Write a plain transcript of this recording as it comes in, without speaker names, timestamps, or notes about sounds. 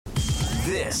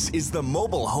This is the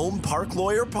Mobile Home Park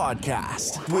Lawyer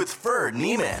Podcast with Ferd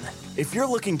Neiman. If you're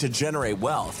looking to generate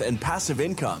wealth and passive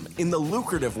income in the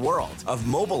lucrative world of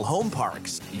mobile home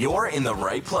parks, you're in the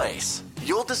right place.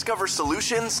 You'll discover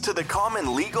solutions to the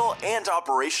common legal and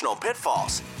operational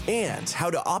pitfalls and how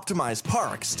to optimize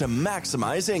parks to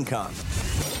maximize income.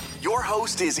 Your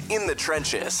host is in the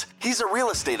trenches. He's a real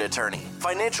estate attorney,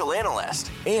 financial analyst,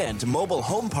 and mobile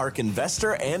home park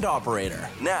investor and operator.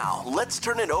 Now, let's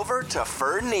turn it over to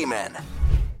Ferd Neiman.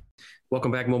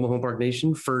 Welcome back, Mobile Home Park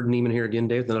Nation. Ferd Neiman here again,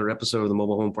 Dave, with another episode of the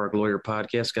Mobile Home Park Lawyer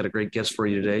Podcast. Got a great guest for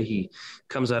you today. He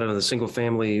comes out of the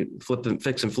single-family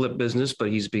fix and flip business, but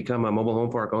he's become a mobile home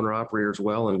park owner-operator as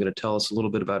well, and going to tell us a little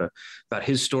bit about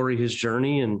his story, his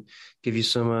journey, and give you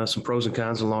some pros and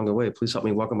cons along the way. Please help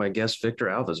me welcome my guest, Victor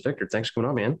Alves. Victor, thanks for coming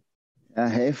on, man.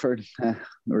 Hey, Ferd.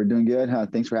 We're doing good.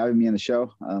 Thanks for having me on the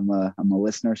show. I'm a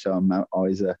listener, so I'm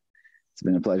always it's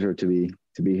been a pleasure to be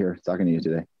here talking to you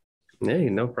today.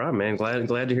 Hey, no problem, man. Glad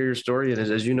to hear your story. And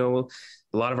as you know,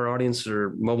 a lot of our audience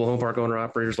are mobile home park owner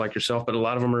operators like yourself, but a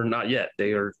lot of them are not yet.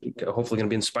 They are hopefully going to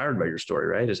be inspired by your story,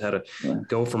 right? Is how to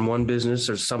go from one business.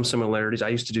 There's some similarities. I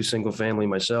used to do single family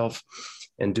myself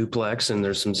and duplex, and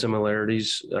there's some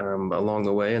similarities along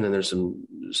the way. And then there's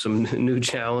some new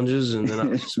challenges and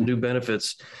then some new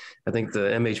benefits. I think the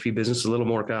MHP business is a little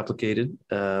more complicated,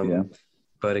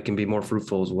 but it can be more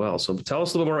fruitful as well. So tell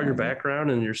us a little more about your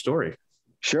background and your story.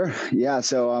 Sure. Yeah.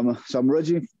 So I'm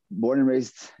originally born and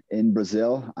raised in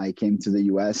Brazil. I came to the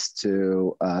U.S.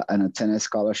 on a tennis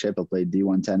scholarship. I played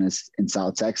D1 tennis in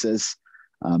South Texas,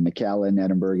 McAllen,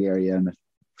 Edinburgh area, and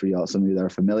for some of you that are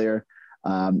familiar.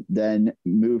 Then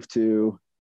moved to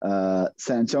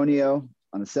San Antonio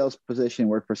on a sales position,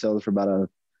 worked for sales for about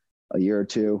a year or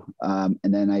two. And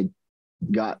then I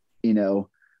got, a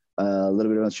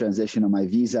little bit of a transition on my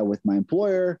visa with my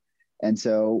employer. And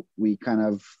so we kind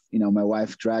of, my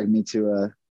wife dragged me to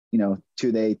a,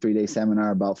 2-day, 3-day seminar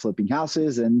about flipping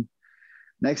houses. And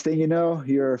next thing you know,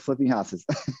 you're flipping houses.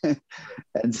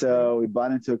 And so we bought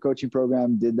into a coaching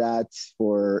program, did that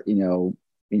for,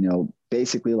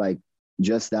 basically like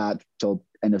just that till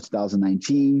end of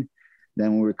 2019.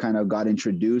 Then we kind of got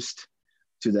introduced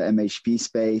to the MHP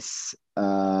space.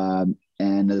 And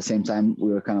at the same time, we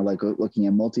were kind of like looking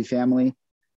at multifamily.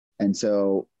 And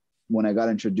so when I got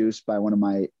introduced by one of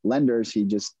my lenders, he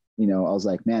just, I was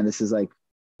like, man, this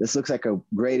looks like a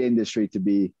great industry to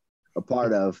be a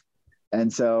part of.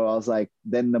 And so I was like,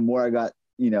 then the more I got,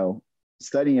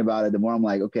 studying about it, the more I'm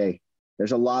like, okay,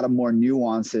 there's a lot of more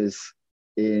nuances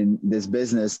in this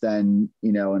business than,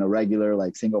 in a regular,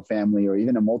 like single family or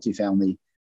even a multifamily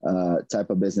type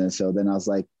of business. So then I was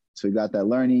like, so we got that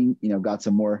learning, got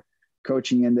some more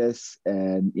coaching in this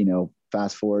and,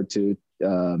 fast forward to,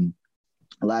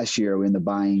 last year, we ended up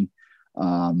buying,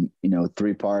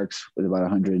 3 parks with about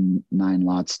 109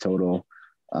 lots total,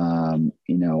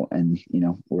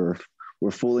 we're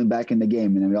fully back in the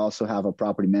game. And then we also have a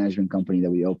property management company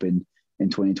that we opened in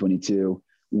 2022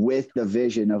 with the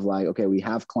vision of like, okay, we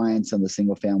have clients on the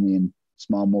single family and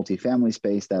small multifamily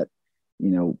space that,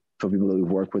 for people that we've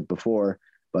worked with before,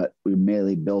 but we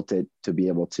mainly built it to be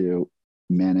able to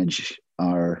manage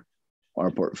our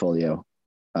portfolio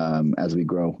as we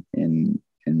grow in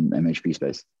MHP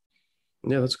space.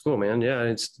 Yeah, that's cool, man. Yeah,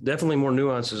 it's definitely more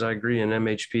nuances. I agree in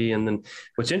MHP. And then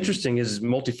what's interesting is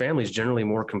multifamily is generally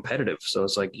more competitive. So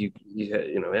it's like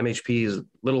MHP is a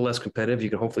little less competitive. You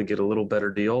can hopefully get a little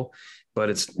better deal, but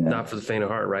it's not for the faint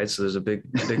of heart, right? So there's a big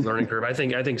learning curve. I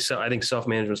think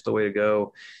self-management is the way to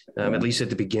go, at least at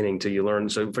the beginning till you learn.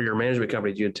 So for your management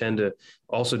company, do you intend to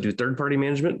also do third-party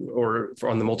management or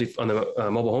on the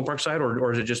mobile home park side,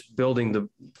 or is it just building the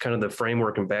kind of the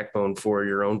framework and backbone for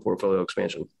your own portfolio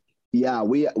expansion? Yeah,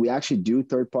 we actually do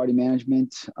third-party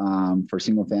management for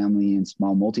single family and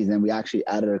small multis. And we actually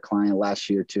added a client last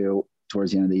year too,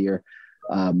 towards the end of the year,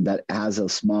 that has a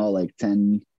small, like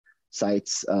 10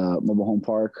 sites, mobile home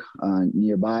park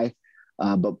nearby.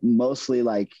 But mostly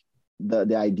like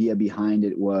the idea behind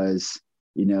it was,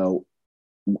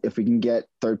 if we can get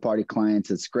third-party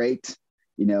clients, it's great.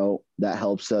 That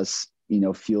helps us,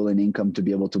 fuel an income to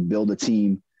be able to build a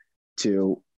team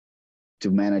to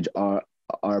manage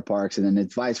our parks, and then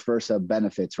it's vice versa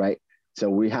benefits, right? So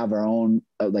we have our own,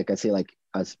 like I say, like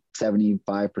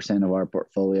 75% of our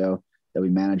portfolio that we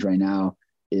manage right now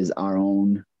is our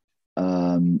own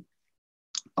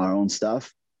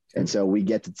stuff. And so we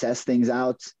get to test things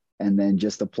out and then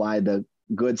just apply the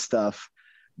good stuff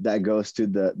that goes to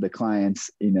the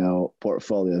client's,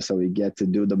 portfolio. So we get to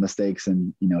do the mistakes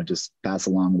and, just pass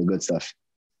along the good stuff.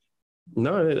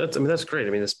 No, that's great. I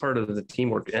mean, that's part of the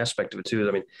teamwork aspect of it too.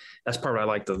 I mean, that's part of I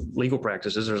like the legal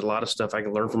practices. There's a lot of stuff I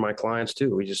can learn from my clients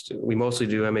too. We mostly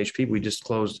do MHP. We just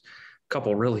closed a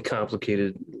couple really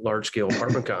complicated large scale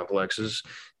apartment complexes.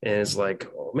 And it's like,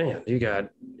 oh man, you got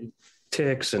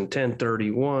ticks and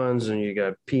 1031s and you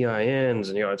got PINs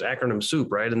and, it's acronym soup.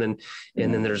 Right. And then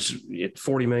there's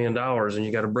 $40 million and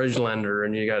you got a bridge lender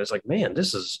and it's like, man,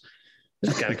 this is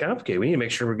kind of complicated. We need to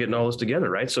make sure we're getting all this together.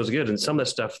 Right. So it's good. And some of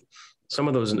that stuff, some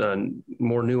of those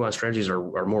more nuanced strategies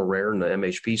are more rare in the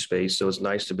MHP space. So it's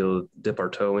nice to be able to dip our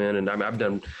toe in. And I've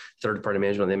done third-party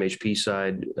management on the MHP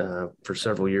side for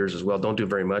several years as well. Don't do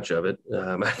very much of it.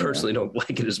 I personally don't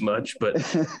like it as much, but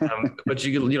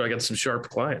I got some sharp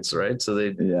clients, right? So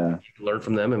you can learn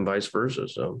from them and vice versa.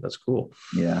 So that's cool.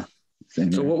 Yeah.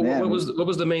 So what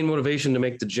was the main motivation to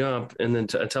make the jump, and then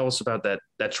tell us about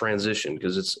that transition?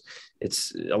 Because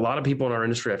it's a lot of people in our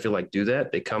industry, I feel like, do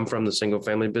that. They come from the single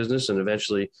family business, and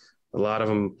eventually a lot of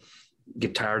them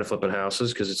get tired of flipping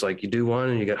houses because it's like you do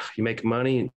one and you make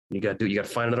money, and you got to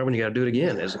find another one, you got to do it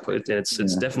again.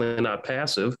 It's definitely not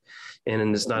passive,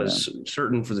 and it's not as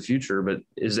certain for the future. But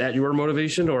is that your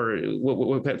motivation, or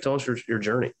what tell us your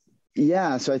journey?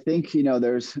 Yeah. So I think,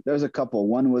 there's a couple.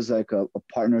 One was like a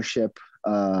partnership,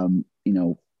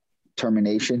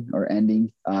 termination or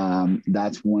ending.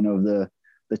 That's one of the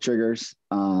triggers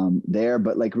there,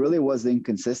 but like really was the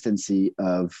inconsistency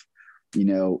of,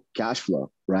 cash flow,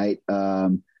 right?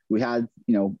 We had,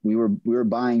 we were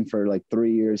buying for like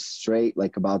 3 years straight,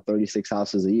 like about 36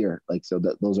 houses a year. Like, so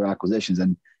those are acquisitions,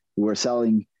 and we were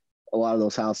selling a lot of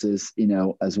those houses,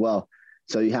 as well.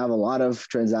 So you have a lot of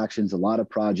transactions, a lot of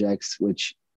projects,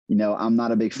 which, I'm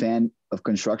not a big fan of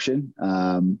construction.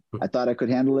 I thought I could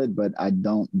handle it, but I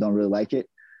don't really like it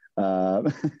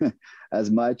as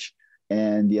much.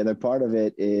 And the other part of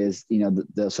it is,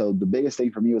 so the biggest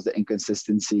thing for me was the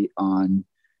inconsistency on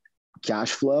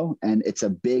cash flow. And it's a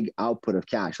big output of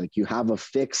cash. Like you have a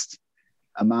fixed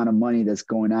amount of money that's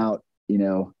going out,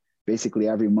 basically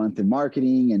every month in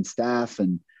marketing and staff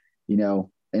and, and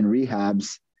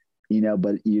rehabs.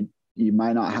 But you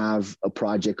might not have a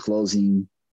project closing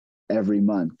every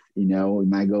month. We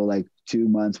might go like 2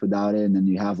 months without it, and then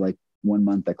you have like 1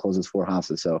 month that closes 4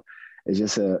 houses. So it's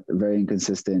just a very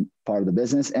inconsistent part of the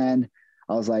business. And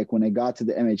I was like, when I got to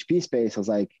the MHP space, I was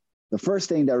like, the first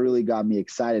thing that really got me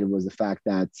excited was the fact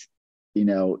that,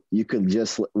 you could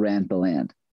just rent the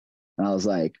land. And I was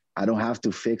like, I don't have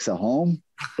to fix a home.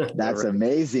 That's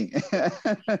amazing.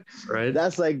 Right.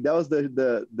 That was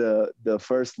the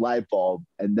first light bulb.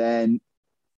 And then,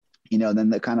 then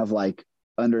the kind of like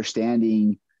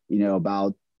understanding,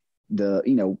 about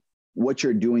the, what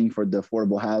you're doing for the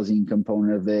affordable housing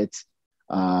component of it,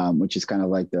 which is kind of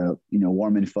like the,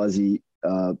 warm and fuzzy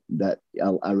that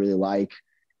I really like.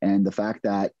 And the fact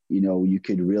that, you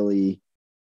could really,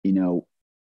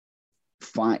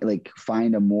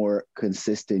 find a more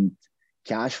consistent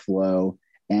cash flow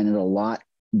and at a lot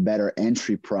better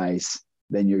entry price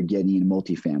than you're getting in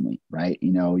multifamily, right?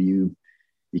 You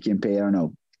can pay, I don't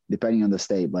know, depending on the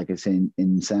state, like it's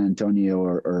in San Antonio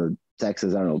or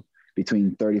Texas, I don't know,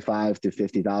 between 35 to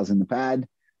 50,000 a pad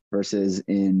versus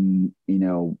in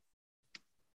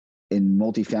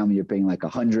multifamily, you're paying like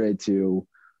 100 to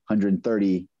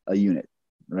 130 a unit,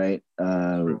 right?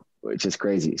 Which is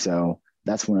crazy. So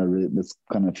that's that's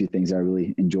kind of a few things I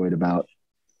really enjoyed got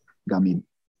me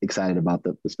excited about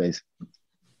the space.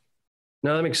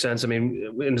 No, that makes sense. I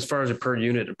mean, and as far as a per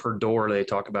unit or per door, they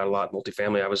talk about a lot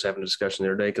multifamily. I was having a discussion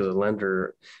the other day because the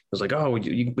lender was like, "Oh,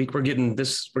 we're getting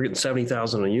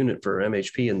 70,000 a unit for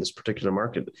MHP in this particular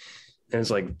market," and it's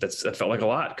like that felt like a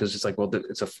lot because it's like, well,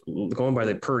 it's going by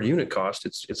the per unit cost.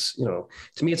 It's to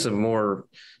me, it's a more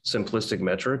simplistic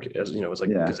metric. As it's like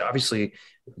because obviously,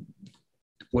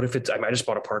 what if I just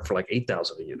bought a park for like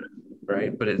 8,000 a unit,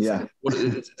 right? But did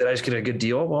I just get a good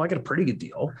deal? Well, I got a pretty good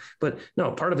deal, but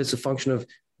no, part of it's a function of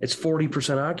it's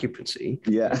 40% occupancy,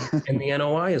 and the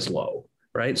NOI is low,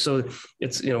 right? So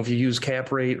it's if you use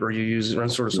cap rate or you use some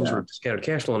sort of discounted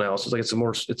cash flow analysis, like it's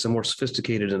a more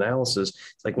sophisticated analysis.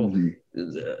 It's like, well,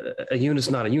 a unit's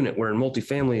not a unit. Where in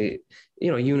multifamily,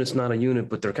 a unit's not a unit,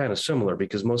 but they're kind of similar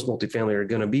because most multifamily are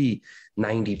going to be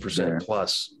 90%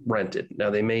 plus rented. Now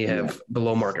they may have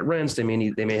below market rents. They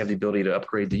may have the ability to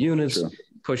upgrade the units,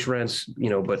 push rents,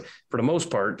 but for the most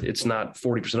part, it's not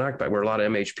 40% occupied. Where a lot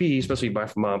of MHP, especially by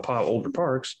from mom and pop older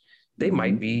parks, they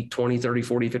might be 20, 30,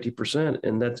 40, 50%.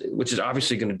 And which is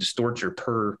obviously going to distort your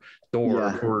per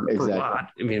door, per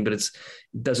lot. I mean, but it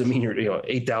doesn't mean you're,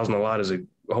 8,000 a lot is a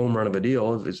home run of a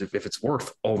deal if it's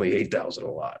worth only 8,000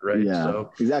 a lot. Right. Yeah,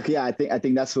 so, exactly. Yeah. I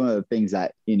think that's one of the things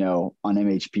that, on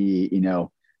MHP,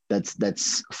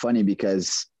 that's funny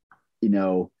because, you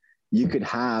know, you could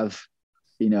have,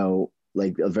 you know,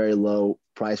 like a very low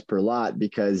price per lot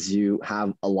because you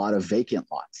have a lot of vacant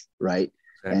lots, right?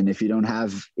 Okay. And if you don't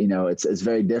have, you know, it's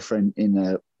very different in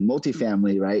a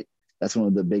multifamily, right? That's one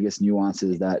of the biggest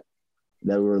nuances that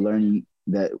we're learning,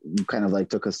 that kind of like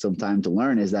took us some time to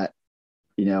learn, is that,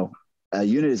 you know, a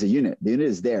unit is a unit. The unit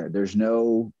is there. There's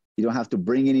no, you don't have to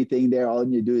bring anything there. All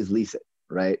you do is lease it,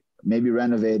 right? Maybe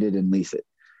renovate it and lease it.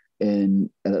 In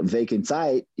a vacant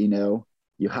site, you know,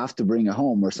 you have to bring a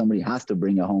home, or somebody has to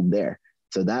bring a home there.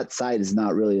 So that site is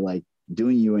not really like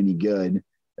doing you any good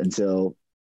until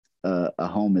a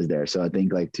home is there. So I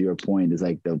think, like, to your point, is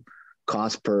like the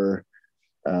cost per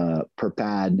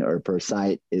pad or per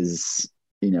site is,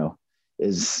 you know,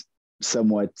 is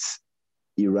somewhat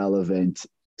irrelevant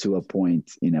to a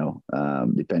point, you know,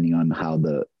 depending on how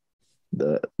the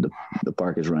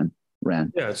park is ran.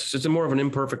 Yeah, it's a more of an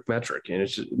imperfect metric, and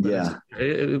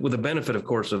with the benefit, of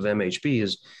course, of MHP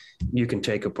is you can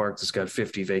take a park that's got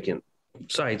 50 vacant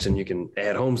sites and you can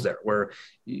add homes there, where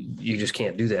you just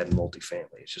can't do that in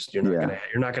multifamily. It's just you're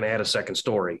not gonna add a second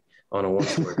story on a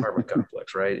one-story apartment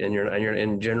complex, right?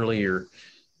 And generally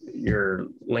your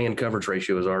land coverage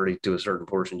ratio is already to a certain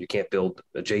portion. You can't build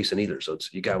adjacent either, so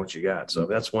you got what you got. So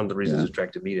that's one of the reasons it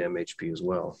attracted me to MHP as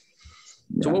well.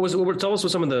 Yeah. So tell us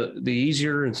what some of the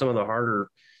easier and some of the harder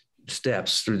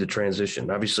steps through the transition.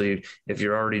 Obviously, if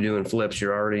you're already doing flips,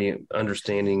 you're already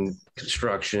understanding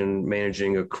construction,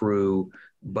 managing a crew,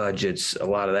 budgets, a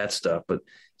lot of that stuff. But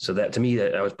so that, to me,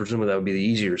 that I was presuming that would be the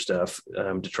easier stuff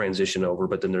to transition over.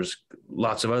 But then there's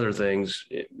lots of other things,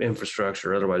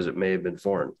 infrastructure, otherwise it may have been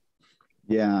foreign.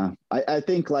 Yeah, I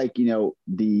think, like, you know,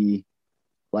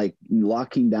 like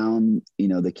locking down, you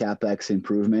know, the CapEx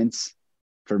improvements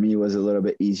for me was a little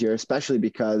bit easier, especially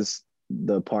because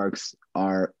the parks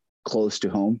are close to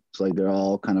home. So like they're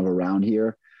all kind of around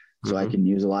here. So I can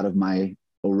use a lot of my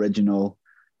original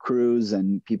crews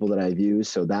and people that I've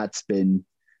used. So that's been,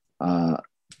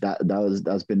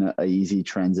 that's been a easy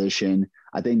transition.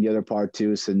 I think the other part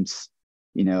too, since,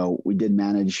 you know, we did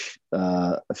manage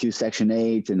a few Section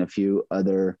 8 and a few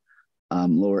other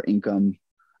lower income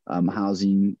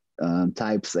housing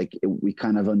types, like we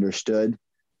kind of understood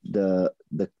the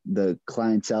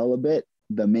clientele a bit.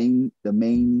 The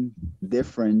main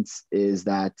difference is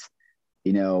that,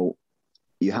 you know,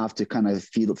 you have to kind of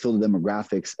fill the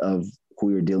demographics of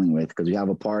who you're dealing with, because we have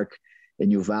a park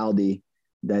in Uvalde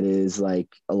that is like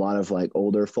a lot of like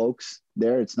older folks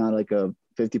there. It's not like a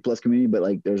 50 plus community, but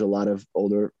like there's a lot of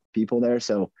older people there.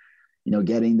 So, you know,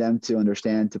 getting them to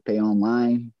understand to pay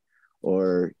online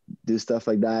or do stuff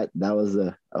like that, that was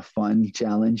a fun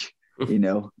challenge. You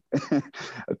know,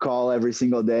 a call every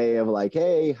single day of like,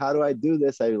 hey, how do I do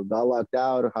this? I got locked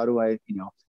out, or how do I, you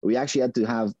know, we actually had to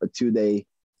have a 2-day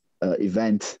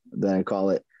event, that I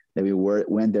call it, that we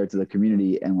went there to the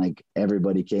community, and like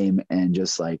everybody came, and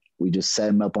just like, we just set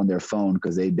them up on their phone,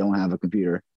 because they don't have a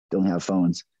computer, don't have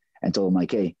phones, and told them like,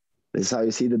 hey, this is how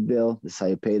you see the bill. This is how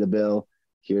you pay the bill.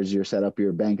 Here's your set up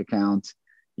your bank account.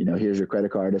 You know, here's your credit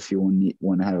card if you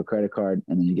want to have a credit card,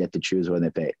 and then you get to choose when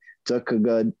they pay. Took a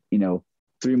good, you know,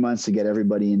 3 months to get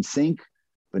everybody in sync,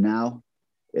 but now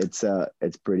it's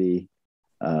pretty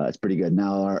good.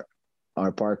 Now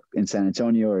our park in San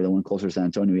Antonio, or the one closer to San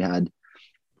Antonio, we had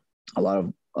a lot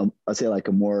of, I'd say like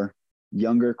a more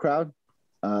younger crowd,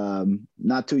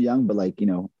 not too young, but like, you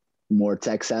know, more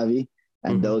tech savvy.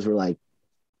 And those were like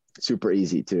super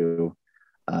easy to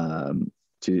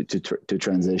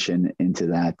transition into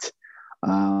that.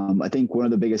 I think one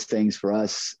of the biggest things for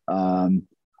us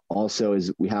also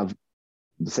is we have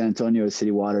the San Antonio city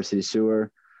water, city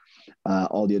sewer.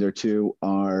 All the other two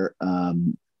are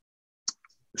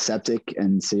septic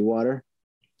and city water.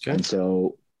 Okay. And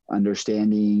so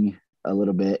understanding a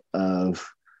little bit of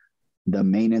the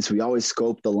maintenance, we always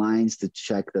scope the lines to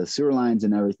check the sewer lines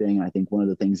and everything. I think one of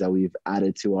the things that we've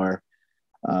added to our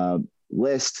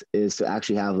list is to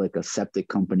actually have like a septic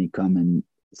company come and,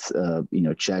 you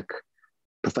know,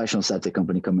 professional septic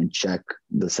company come and check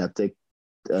the septic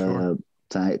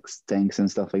tanks and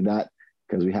stuff like that.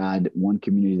 Because we had one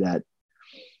community that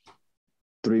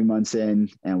 3 months in,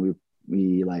 and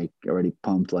we like already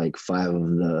pumped like 5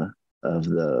 of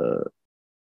the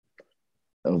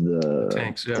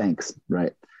tanks,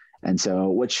 right? And so,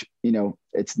 which, you know,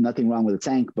 it's nothing wrong with the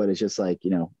tank, but it's just like,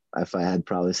 you know, if I had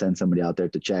probably sent somebody out there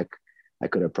to check, I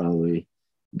could have probably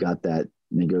got that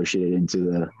negotiated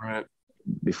into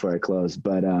before I closed,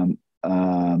 but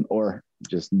or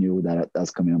just knew that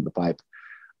that's coming up the pipe.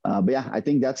 But yeah, I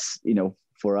think that's, you know,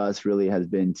 for us really has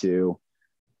been to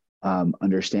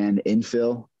understand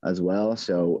infill as well.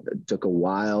 So it took a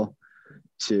while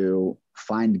to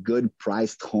find good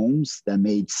priced homes that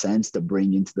made sense to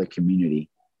bring into the community,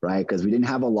 right? Because we didn't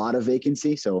have a lot of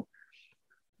vacancy. So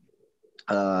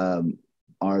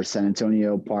our San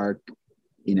Antonio park,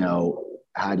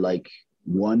 had like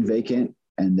one vacant,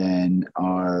 and then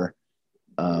our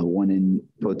one in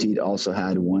Poteet also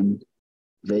had one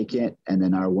vacant, and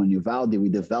then our one Uvalde, we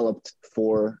developed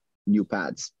 4 new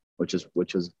pads, which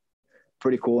was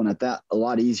pretty cool, and I thought a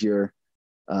lot easier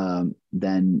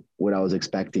than what I was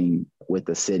expecting with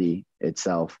the city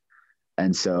itself.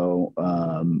 And so,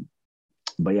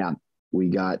 but yeah, we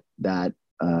got that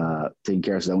taken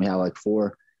care of. So then we have like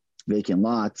 4 vacant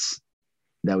lots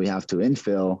that we have to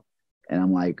infill, and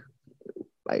I'm like,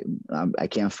 I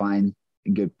can't find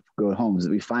good homes.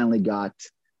 We finally got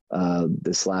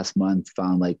this last month,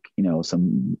 found like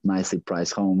some nicely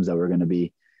priced homes that we're going to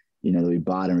be, that we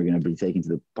bought and we're going to be taking to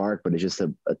the park. But it's just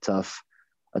a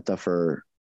tougher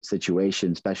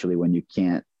situation, especially when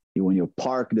when your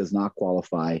park does not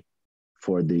qualify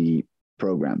for the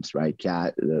programs, right?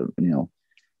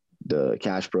 The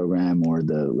cash program or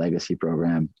the legacy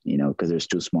program, because there's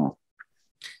too small.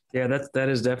 Yeah, that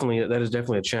is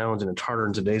definitely a challenge, and it's harder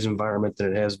in today's environment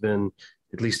than it has been,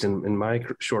 at least in my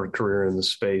short career in the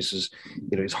space. Is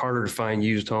it's harder to find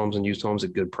used homes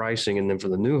at good pricing, and then for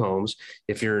the new homes,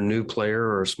 if you're a new player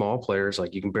or a small player, it's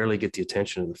like you can barely get the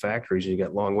attention of the factories, and you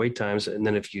got long wait times. And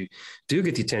then if you do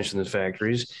get the attention of the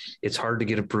factories, it's hard to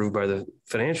get approved by the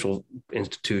financial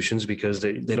institutions because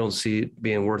they don't see it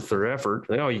being worth their effort.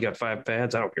 Like, oh, you got 5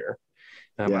 pads, I don't care.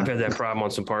 I've had that problem on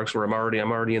some parks where I'm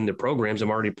already in the programs. I'm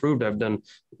already approved. I've done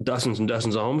dozens and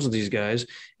dozens of homes with these guys,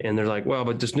 and they're like, "Well,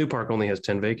 but this new park only has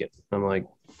 10 vacant." I'm like,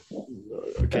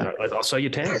 "Okay, I'll sell you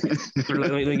 10.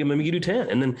 Let me do 10."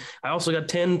 And then I also got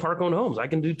 10 park-owned homes. I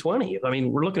can do 20. I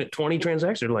mean, we're looking at 20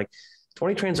 transactions. They're like,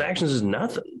 20 transactions is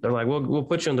nothing. They're like, we'll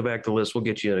put you on the back of the list. We'll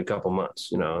get you in a couple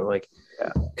months.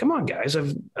 Come on, guys.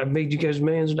 I've made you guys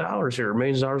millions of dollars here,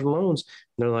 millions of dollars in loans.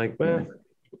 And they're like, well.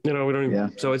 We don't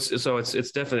even, so it's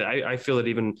definitely, I feel that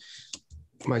even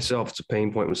myself, it's a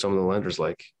pain point with some of the lenders.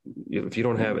 Like if you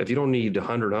don't need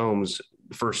 100 homes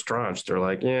first tranche, they're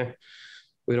like, yeah,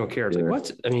 we don't care. It's like,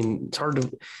 what? I mean, it's hard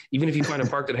to, even if you find a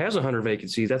park that has 100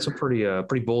 vacancies, that's a pretty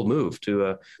bold move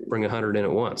to bring 100 in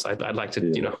at once. I'd like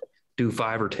to, do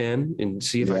 5 or 10 and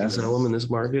see if I can sell them in this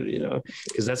market,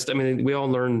 because we all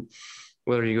learn,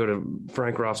 whether you go to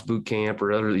Frank Roth's boot camp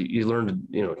or other, you learn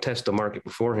to, test the market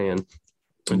beforehand.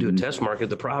 And do a test market.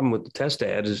 The problem with the test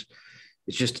ad is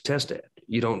it's just a test ad.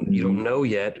 You don't know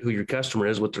yet who your customer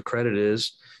is, what their credit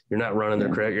is. You're not running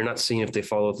their credit. You're not seeing if they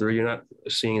follow through. You're not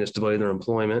seeing the stability of their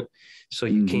employment. So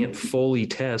you can't fully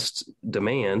test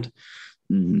demand,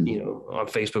 on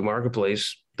Facebook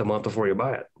Marketplace the month before you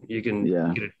buy it. You can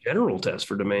get a general test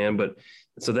for demand, but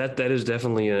so that is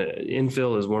definitely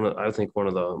infill is one of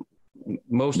the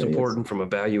most important from a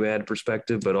value add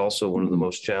perspective, but also one of the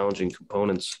most challenging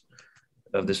components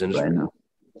of this industry. Right.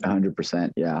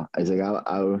 100%. Yeah. I was like,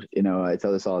 I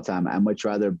tell this all the time. I'd much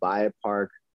rather buy a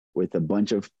park with a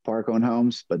bunch of park owned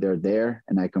homes, but they're there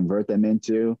and I convert them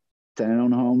into tenant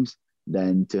owned homes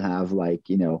than to have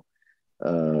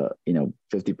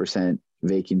 50%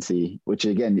 vacancy, which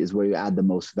again is where you add the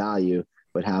most value,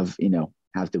 but have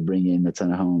to bring in a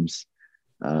ton of homes,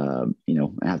 and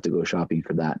have to go shopping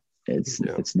for that. It's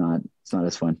not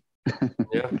as fun.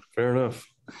 Yeah, fair enough.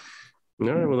 All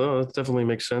right, well, that definitely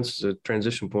makes sense as a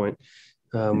transition point.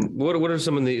 What are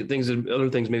some of the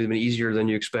other things maybe been easier than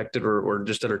you expected, or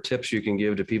just other tips you can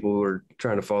give to people who are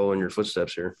trying to follow in your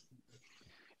footsteps here?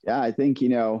 Yeah, I think,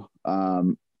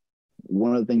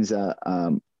 one of the things that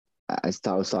I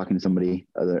was talking to somebody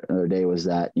the other day was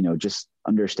that, just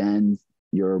understand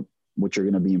what you're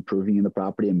going to be improving in the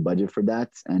property and budget for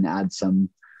that and add some,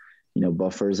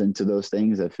 buffers into those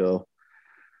things. I feel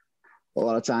a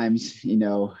lot of times, you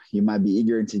might be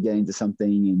eager to get into something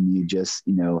and you just,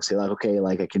 say like, okay,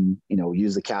 like I can,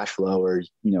 use the cash flow or,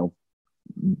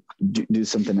 do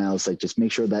something else. Like just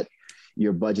make sure that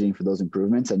you're budgeting for those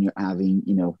improvements and you're having,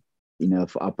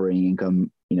 enough operating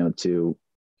income, in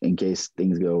case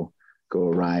things go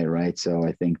awry. Right. So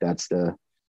I think that's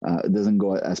it doesn't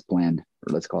go as planned,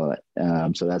 or let's call it.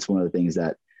 So that's one of the things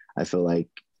that I feel like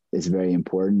is very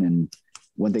important. And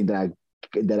one thing that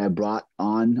I brought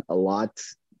on a lot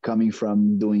coming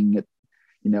from doing it,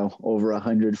 over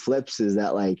 100 flips is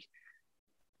that like,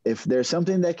 if there's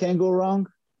something that can go wrong,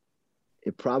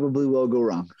 it probably will go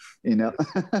wrong, Yes.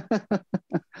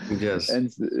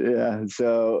 And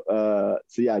so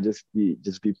just be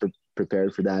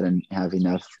prepared for that and have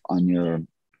enough on your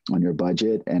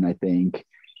budget. And I think,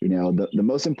 the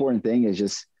most important thing is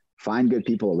just find good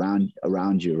people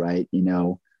around you, right?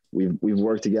 we've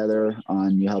worked together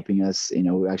on you helping us.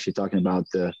 We're actually talking about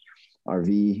the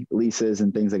RV leases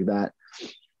and things like that.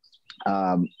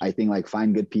 I think like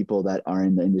find good people that are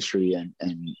in the industry and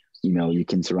you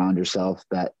can surround yourself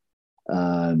that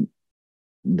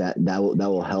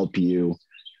will help you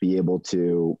be able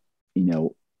to,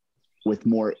 with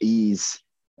more ease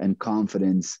and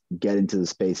confidence, get into the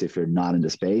space if you're not in the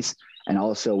space, and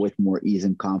also with more ease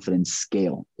and confidence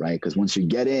scale, right? Because once you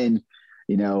get in,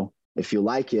 if you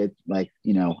like it, like,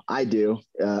 I do,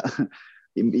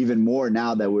 even more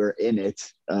now that we're in it,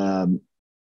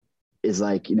 is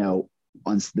like,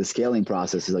 once the scaling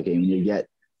process is like, when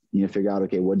you figure out,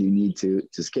 okay, what do you need to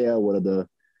scale? What are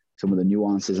some of the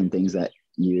nuances and things that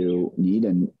you need,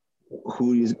 and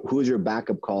who's your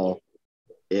backup call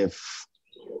if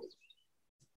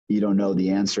you don't know the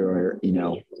answer, or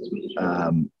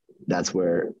that's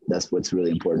what's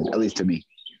really important, at least to me.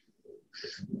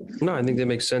 No, I think that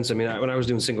makes sense. I mean, when I was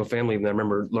doing single family, I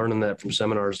remember learning that from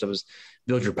seminars. That was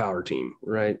build your power team,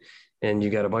 right? And you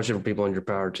got a bunch of different people on your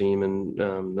power team, and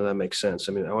that makes sense.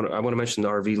 I mean, I want to mention the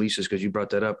RV leases because you brought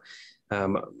that up.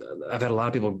 I've had a lot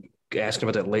of people asking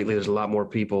about that lately. There's a lot more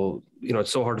people.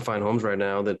 It's so hard to find homes right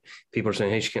now that people are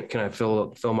saying, "Hey, can I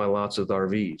fill my lots with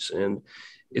RVs?" And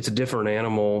it's a different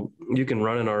animal. You can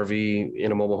run an RV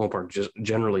in a mobile home park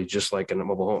generally just like in a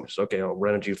mobile home. It's okay. I'll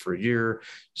rent it to you for a year,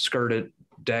 skirt it,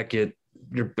 deck it.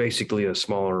 You're basically a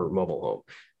smaller mobile home.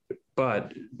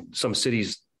 But some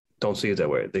cities don't see it that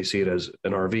way. They see it as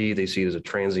an RV. They see it as a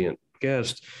transient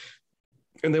guest,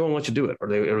 and they won't let you do it, or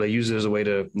they use it as a way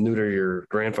to neuter your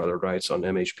grandfather rights on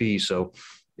MHP. So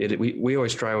we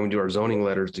always try when we do our zoning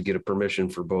letters to get a permission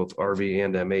for both RV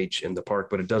and MH in the park,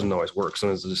 but it doesn't always work.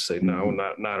 Sometimes they just say, no,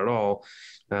 not at all.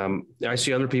 I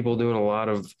see other people doing a lot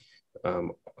of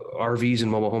RVs in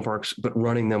mobile home parks, but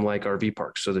running them like RV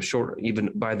parks. So the short,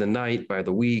 even by the night, by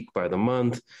the week, by the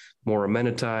month, more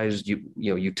amenitized,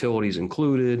 utilities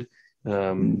included,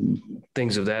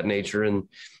 things of that nature. And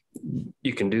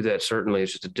you can do that. Certainly.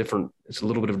 It's just it's a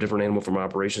little bit of a different animal from an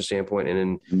operation standpoint.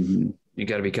 And then you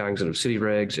got to be cognizant of city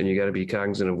regs, and you got to be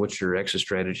cognizant of what's your exit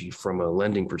strategy from a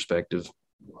lending perspective.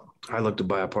 I looked to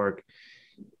buy a park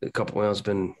it's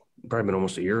been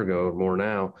almost a year ago or more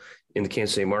now in the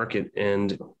Kansas City market.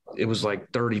 And it was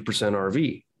like 30%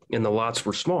 RV, and the lots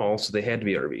were small, so they had to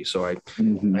be RV. So I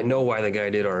know why the guy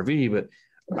did RV, but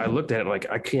I looked at it like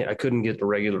I couldn't get the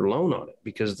regular loan on it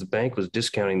because the bank was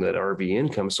discounting that RV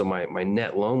income. So my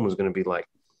net loan was going to be like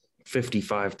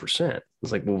 55%.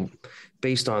 It's like, well,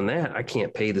 based on that, I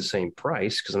can't pay the same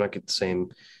price because I'm not getting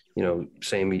the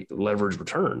same leverage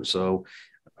return. So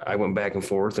I went back and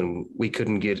forth, and we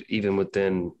couldn't get even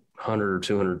within $100,000 or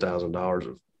 $200,000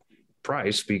 of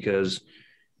price because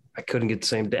I couldn't get the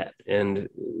same debt. And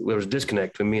there was a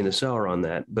disconnect between me and the seller on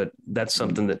that. But that's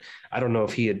something that I don't know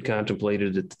if he had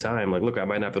contemplated at the time. Like, look, I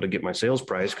might not be able to get my sales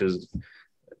price because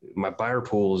my buyer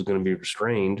pool is going to be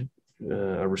restricted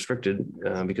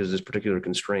because of this particular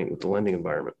constraint with the lending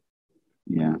environment.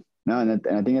 Yeah. No, and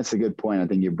I think that's a good point. I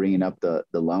think you're bringing up the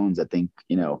loans. I think,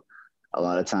 a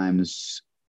lot of times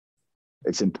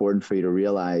it's important for you to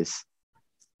realize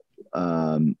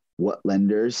what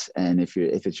lenders, and if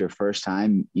it's your first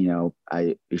time,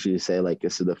 I usually say like,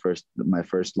 this is my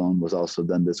first loan was also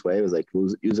done this way. It was like,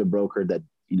 use a broker that,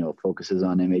 focuses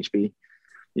on MHP,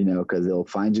 because they'll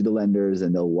find you the lenders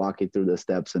and they'll walk you through the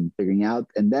steps and figuring out,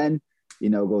 and then,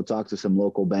 go talk to some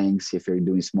local banks if you're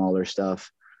doing smaller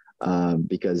stuff,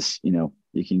 because, you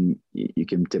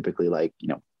can typically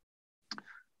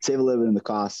save a little bit in the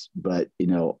costs, but,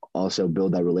 also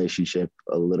build that relationship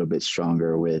a little bit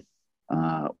stronger with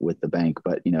the bank.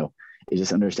 But, it's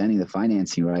just understanding the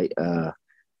financing, right?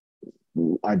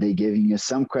 Are they giving you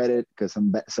some credit? Because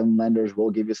some lenders will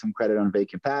give you some credit on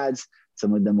vacant pads.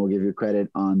 Some of them will give you credit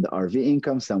on the RV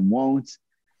income, some won't.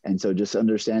 And so just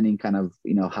understanding kind of,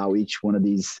 how each one of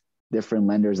these different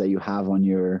lenders that you have on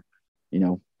your,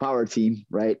 power team,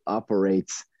 right,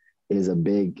 operates is a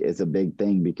big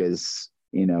thing, because,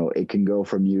 it can go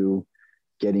from you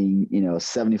getting,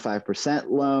 75%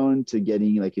 loan to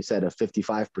getting, like you said, a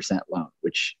 55% loan,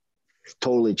 which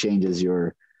totally changes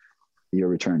your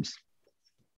returns.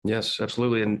 Yes,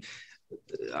 absolutely. And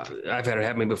I've had it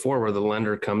happen before where the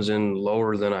lender comes in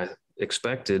lower than I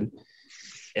expected,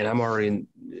 and I'm already in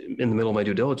the middle of my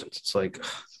due diligence. It's like,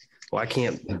 well, I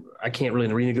can't really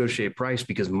renegotiate price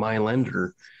because my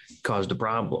lender caused a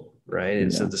problem, right?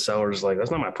 And so the seller's like,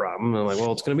 that's not my problem. And I'm like,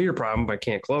 well, it's going to be your problem if I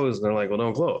can't close. And they're like, well,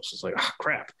 don't close. It's like,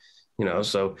 crap.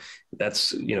 So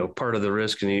that's, part of the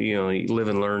risk, and you live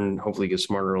and learn, hopefully get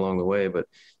smarter along the way. But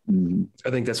I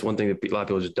think that's one thing that a lot of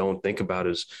people just don't think about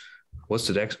is what's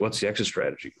the exit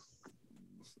strategy?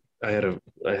 I had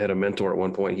a mentor at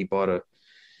one point. He bought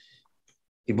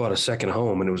a second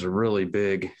home, and it was a really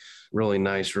big, really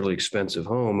nice, really expensive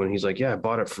home. And he's like, yeah, I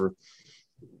bought it for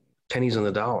pennies on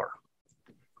the dollar.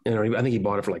 And I think he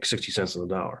bought it for like 60 cents on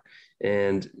the dollar.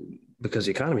 And because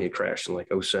the economy had crashed in like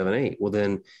 07, 08, well,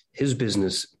 then his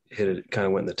business kind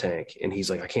of went in the tank. And he's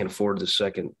like, I can't afford this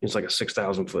second. It's like a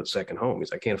 6,000 foot second home.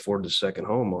 He's like, I can't afford this second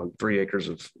home on 3 acres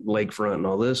of lakefront and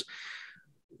all this.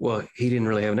 Well, he didn't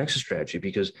really have an exit strategy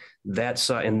because that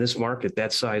size in this market,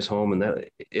 that size home, and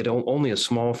that only a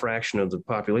small fraction of the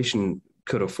population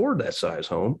could afford that size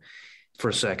home for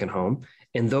a second home.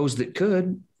 And those that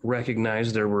could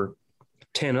recognize there were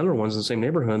 10 other ones in the same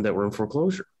neighborhood that were in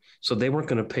foreclosure. So they weren't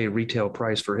going to pay retail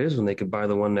price for his when they could buy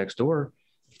the one next door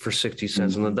for 60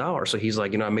 cents on the dollar. So he's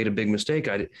like, I made a big mistake.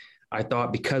 I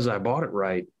thought because I bought it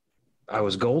right, I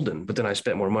was golden, but then I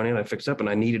spent more money and I fixed up and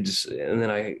I needed to, and then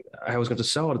I was going to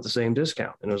sell it at the same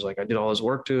discount. And it was like, I did all this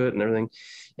work to it and everything.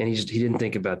 And he didn't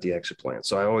think about the exit plan.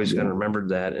 So I always kind of remembered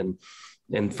that.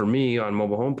 And for me on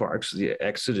mobile home parks, the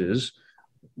exit is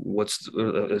what's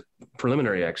a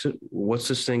preliminary exit. What's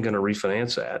this thing going to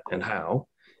refinance at and how,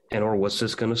 or what's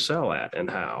this going to sell at and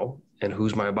how, and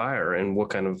who's my buyer and what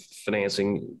kind of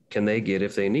financing can they get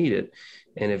if they need it.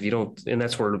 And if you don't, and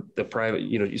that's where the private,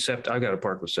 I've got a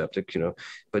park with septic,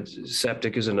 but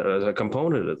septic is a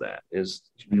component of that. Is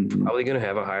you're probably going to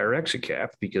have a higher exit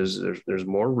cap because there's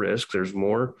more risk, there's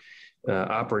more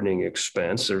operating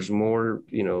expense, there's more,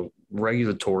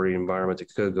 regulatory environment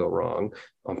that could go wrong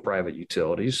on private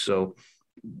utilities. So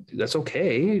that's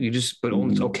okay. But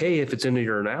it's okay if it's into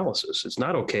your analysis. It's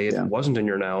not okay if it wasn't in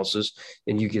your analysis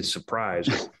and you get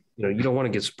surprised. You don't want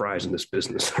to get surprised in this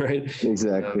business, right?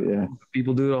 Exactly.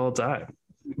 People do it all the time.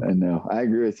 I know. I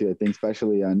agree with you. I think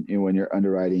especially on when you're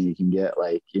underwriting, you can get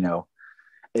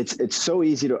it's so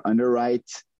easy to underwrite,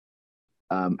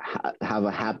 have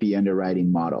a happy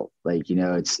underwriting model.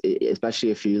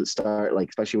 Especially if you start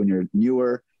especially when you're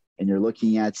newer and you're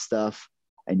looking at stuff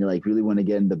and you're really want to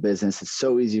get in the business. It's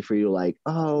so easy for you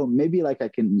to maybe I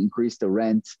can increase the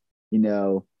rent,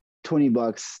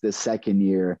 $20 the second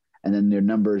year. And then their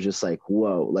numbers just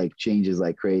whoa, changes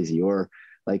like crazy. Or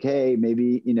hey,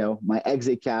 maybe, my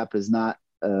exit cap is not,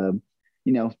 8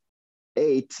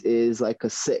 is a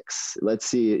 6. Let's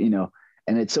see,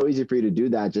 and it's so easy for you to do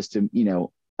that just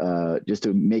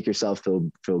to make yourself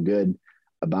feel good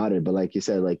about it. But like you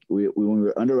said, we when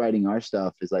we're underwriting our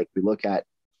stuff is we look at,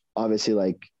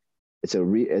 obviously, it's a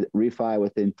refi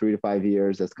within 3 to 5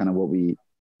 years. That's kind of what we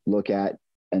look at.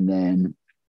 And then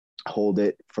hold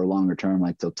it for longer term,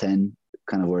 till 10,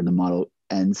 kind of where the model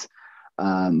ends.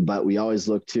 But we always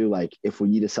look to if we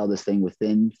need to sell this thing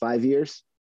within 5 years,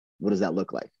 what does that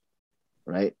look like?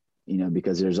 Right.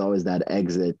 Because there's always that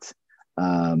exit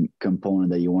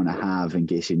component that you want to have in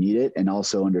case you need it. And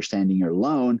also understanding your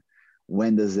loan,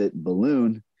 when does it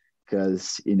balloon?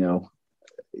 Because,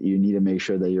 you need to make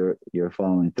sure that you're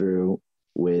following through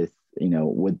with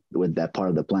that part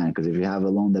of the plan. Because if you have a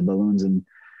loan that balloons in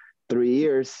 3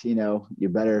 years, you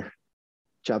better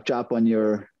chop on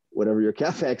your whatever your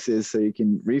CapEx is so you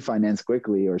can refinance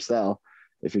quickly or sell.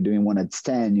 If you're doing one that's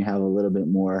 10, you have a little bit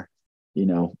more,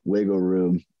 wiggle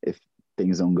room if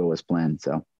things don't go as planned.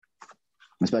 So,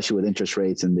 especially with interest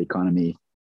rates and the economy.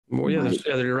 Well,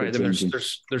 you're right.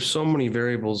 There's so many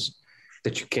variables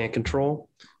that you can't control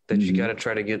that you got to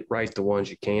try to get right the ones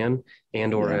you can,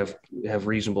 or have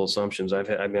reasonable assumptions.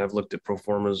 I've looked at pro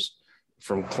formas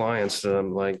from clients that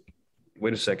I'm like,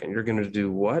 wait a second, you're going to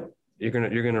do what? You're going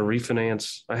to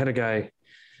refinance. I had a guy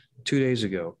 2 days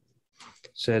ago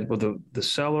said, well, the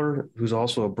seller, who's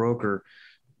also a broker,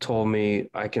 told me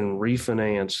I can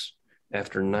refinance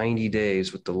after 90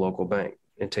 days with the local bank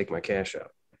and take my cash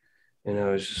out. And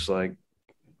I was just like,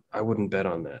 I wouldn't bet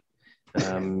on that.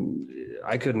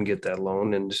 I couldn't get that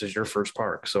loan, and this is your first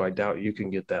park, so I doubt you can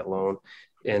get that loan.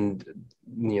 And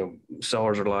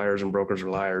sellers are liars and brokers are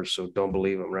liars, so don't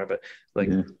believe them, right? But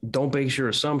don't base your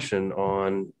assumption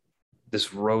on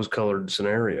this rose-colored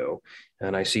scenario.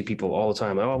 And I see people all the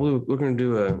time, we're going to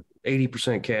do a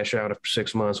 80% cash out after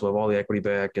 6 months. We'll have all the equity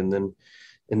back, and then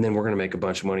we're going to make a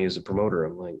bunch of money as a promoter.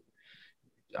 I'm like,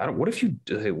 what if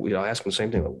I'll ask them the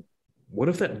same thing. What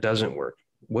if that doesn't work?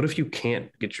 What if you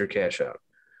can't get your cash out?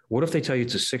 What if they tell you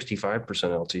it's a 65%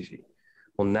 LTV?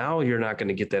 Well, now you're not going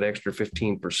to get that extra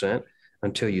 15%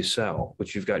 until you sell,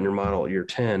 which you've got in your model at year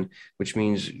 10, which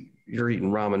means you're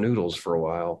eating ramen noodles for a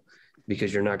while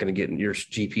because you're not going to get your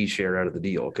GP share out of the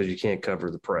deal because you can't cover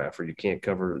the pref or you can't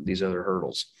cover these other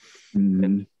hurdles. Mm-hmm.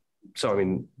 And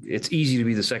so, it's easy to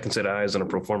be the second set of eyes on a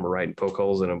pro forma, right, and poke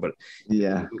holes in them. But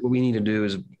what we need to do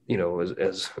is,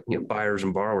 as buyers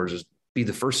and borrowers, is be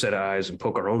the first set of eyes and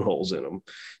poke our own holes in them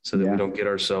so that we don't get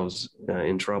ourselves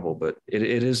in trouble. But it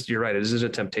is, you're right. It is a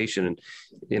temptation.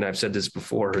 And I've said this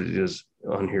before, it is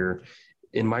on here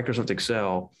in Microsoft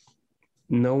Excel.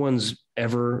 No one's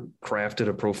ever crafted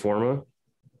a pro forma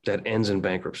that ends in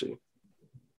bankruptcy.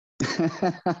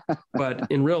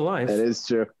 But in real life, that is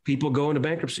true. People go into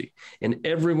bankruptcy, and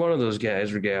every one of those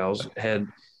guys or gals had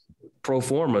pro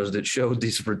formas that showed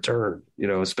this return,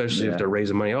 especially if they're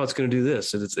raising money. Oh, it's going to do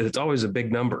this. And it's always a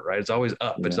big number, right? It's always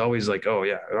up. Yeah. It's always like, oh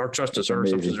yeah, our trust and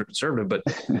service officers are conservative, but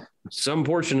some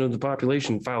portion of the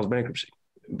population files bankruptcy,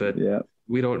 but no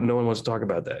one wants to talk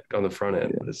about that on the front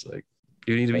end. Yeah. It's like,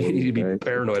 you need to be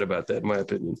paranoid about that, in my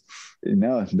opinion.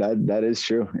 No, that is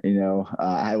true.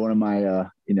 I had one of my,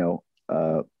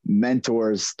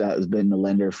 mentors that has been a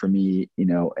lender for me, in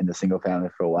the single family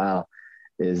for a while,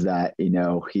 is that,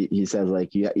 he says,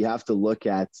 like, you have to look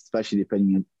at, especially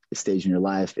depending on the stage in your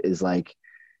life, is like,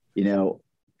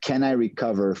 can I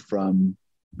recover from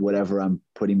whatever I'm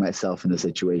putting myself in the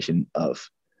situation of,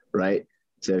 right?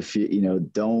 So if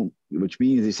don't, which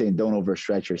means he's saying don't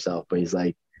overstretch yourself, but he's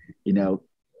like,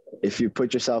 if you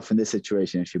put yourself in this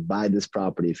situation, if you buy this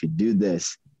property, if you do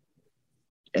this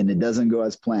and it doesn't go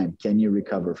as planned, can you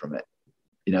recover from it?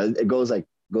 It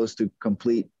goes to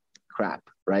complete crap,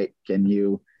 right? Can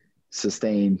you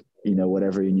sustain,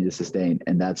 whatever you need to sustain?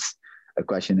 And that's a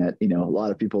question that, a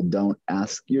lot of people don't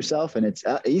ask yourself. And it's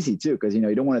easy too, because,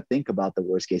 you don't want to think about the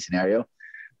worst case scenario,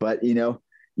 but,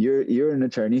 you're an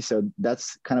attorney. So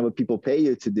that's kind of what people pay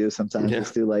you to do sometimes,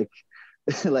 is to like,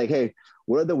 hey,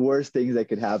 what are the worst things that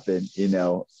could happen,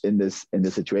 in this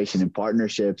situation? In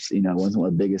partnerships, one of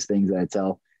the biggest things that I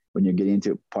tell when you're getting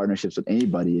into partnerships with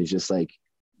anybody is just like,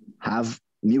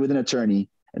 meet with an attorney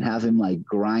and have him like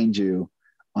grind you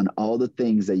on all the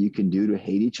things that you can do to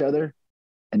hate each other.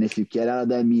 And if you get out of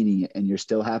that meeting and you're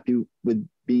still happy with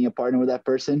being a partner with that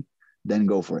person, then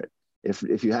go for it.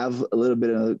 If you have a little bit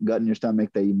of gut in your stomach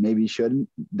that you maybe shouldn't,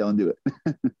 don't do it.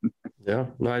 Yeah,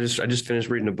 no, I just finished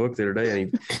reading a book the other day,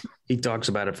 and he talks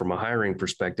about it from a hiring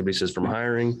perspective. He says from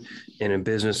hiring and in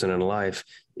business and in life,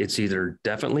 it's either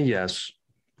definitely yes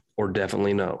or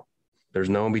definitely no. There's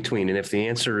no in between. And if the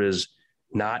answer is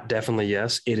not definitely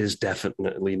yes, it is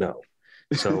definitely no.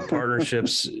 So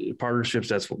partnerships,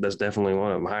 that's definitely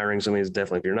one of them. Hiring somebody is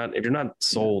definitely, if you're not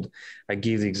sold. I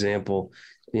gave the example,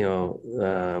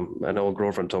 an old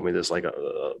girlfriend told me this, like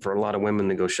for a lot of women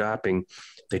that go shopping,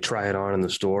 they try it on in the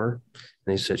store.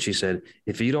 And she said,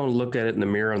 if you don't look at it in the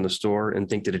mirror in the store and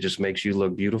think that it just makes you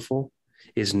look beautiful,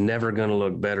 it's never going to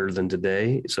look better than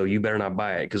today. So you better not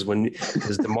buy it.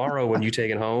 Because tomorrow when you take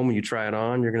it home and you try it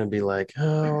on, you're going to be like,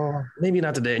 oh, maybe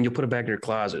not today. And you'll put it back in your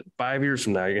closet. 5 years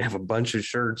from now, you're going to have a bunch of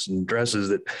shirts and dresses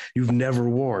that you've never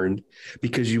worn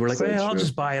because you were like, I'll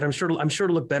just buy it. I'm sure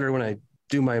to look better when I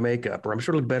do my makeup, or I'm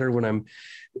sure to look better when I'm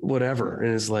whatever.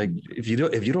 And it's like, if you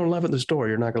don't love it in the store,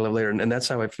 you're not going to love it later. And that's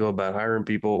how I feel about hiring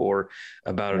people or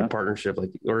about a partnership, like,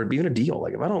 or even a deal.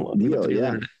 Like if I don't love we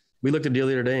looked at a deal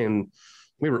the other day and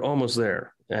we were almost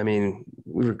there. I mean,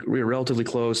 we were relatively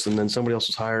close, and then somebody else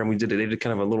was hired, and they did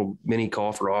kind of a little mini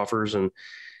call for offers, and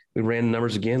we ran the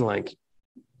numbers again. Like,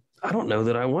 I don't know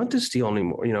that I want this deal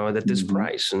anymore, at this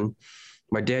price. And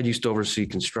my dad used to oversee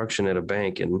construction at a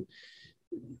bank, and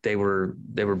they were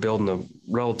building a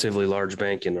relatively large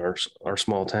bank in our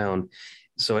small town.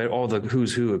 So all the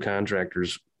who's who of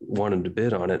contractors wanted to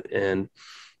bid on it. And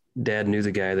Dad knew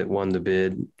the guy that won the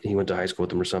bid. He went to high school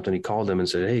with him or something. He called him and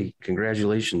said, hey,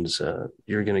 congratulations.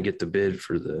 You're going to get the bid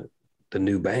for the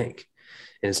new bank.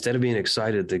 And instead of being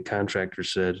excited, the contractor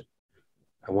said,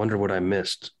 I wonder what I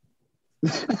missed.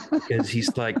 Because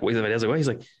he's like, he's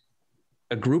like,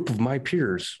 a group of my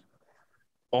peers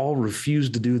all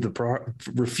refused to do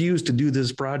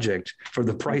this project for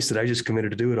the price that I just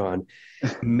committed to do it on.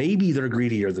 Maybe they're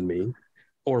greedier than me,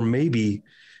 or maybe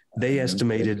they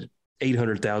estimated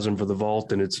 800,000 for the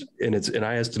vault, and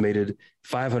I estimated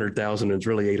 500,000, and it's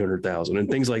really 800,000, and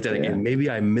things like that. Yeah. And maybe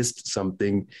I missed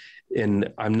something,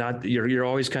 and I'm not. You're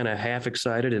always kind of half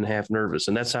excited and half nervous,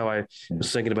 and that's how I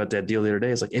was thinking about that deal the other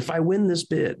day. It's like, if I win this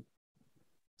bid,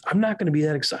 I'm not going to be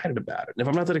that excited about it. And if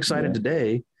I'm not that excited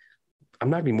today, I'm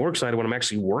not going to be more excited when I'm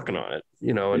actually working on it,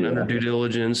 and under due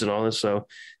diligence and all this. So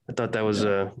I thought that was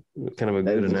kind of a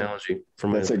good analogy.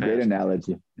 That's a great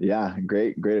analogy. Yeah.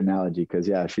 Great analogy. Cause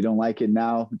if you don't like it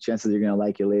now, chances you're going to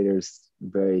like it later is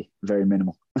very, very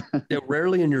minimal. Yeah.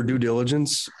 Rarely in your due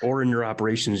diligence or in your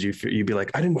operations, you'd be like,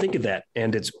 I didn't think of that.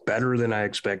 And it's better than I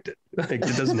expected. Like,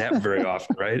 it doesn't happen very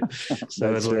often. Right.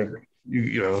 So it's like,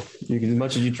 you as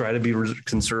much as you try to be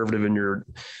conservative in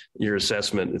your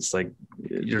assessment, it's like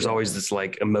there's always this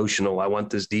like emotional, I want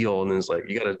this deal, and it's like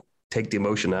you got to take the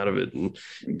emotion out of it and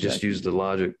just use the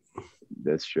logic.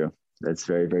 That's true. That's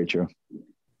very, very true.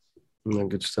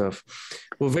 Good stuff.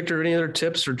 Well, Victor, any other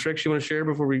tips or tricks you want to share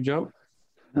before we jump?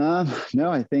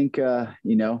 No, I think,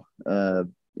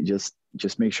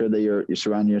 just make sure that you're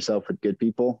surrounding yourself with good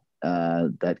people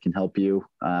that can help you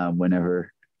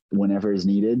whenever is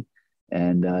needed.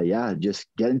 And just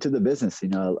get into the business.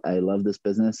 I love this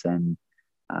business, and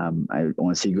I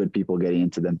want to see good people getting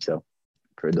into them. So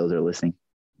for those that are listening.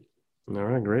 All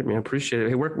right, great, man. Appreciate it.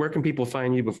 Hey, where can people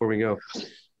find you before we go?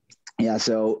 Yeah,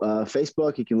 so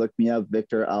Facebook, you can look me up,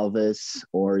 Victor Alves,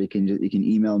 or you can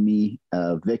email me,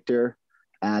 Victor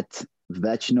at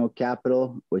Vecno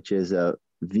Capital, which is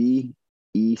VECNO,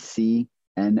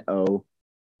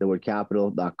 the word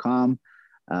capital.com,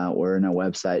 or on our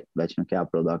website,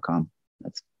 vecnocapital.com.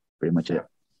 That's pretty much it.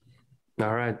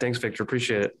 All right. Thanks, Victor.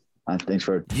 Appreciate it. Thanks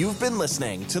for. You've been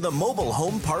listening to the Mobile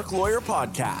Home Park Lawyer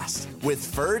Podcast with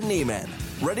Ferd Neiman.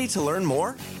 Ready to learn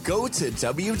more? Go to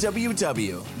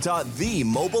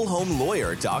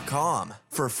www.themobilehomelawyer.com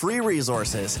for free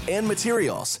resources and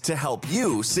materials to help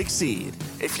you succeed.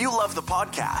 If you love the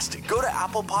podcast, go to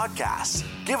Apple Podcasts,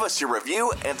 give us your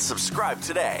review, and subscribe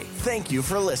today. Thank you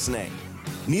for listening.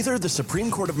 Neither the Supreme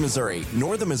Court of Missouri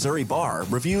nor the Missouri Bar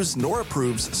reviews nor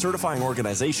approves certifying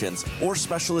organizations or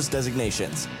specialist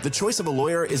designations. The choice of a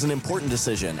lawyer is an important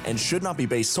decision and should not be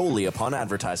based solely upon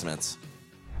advertisements.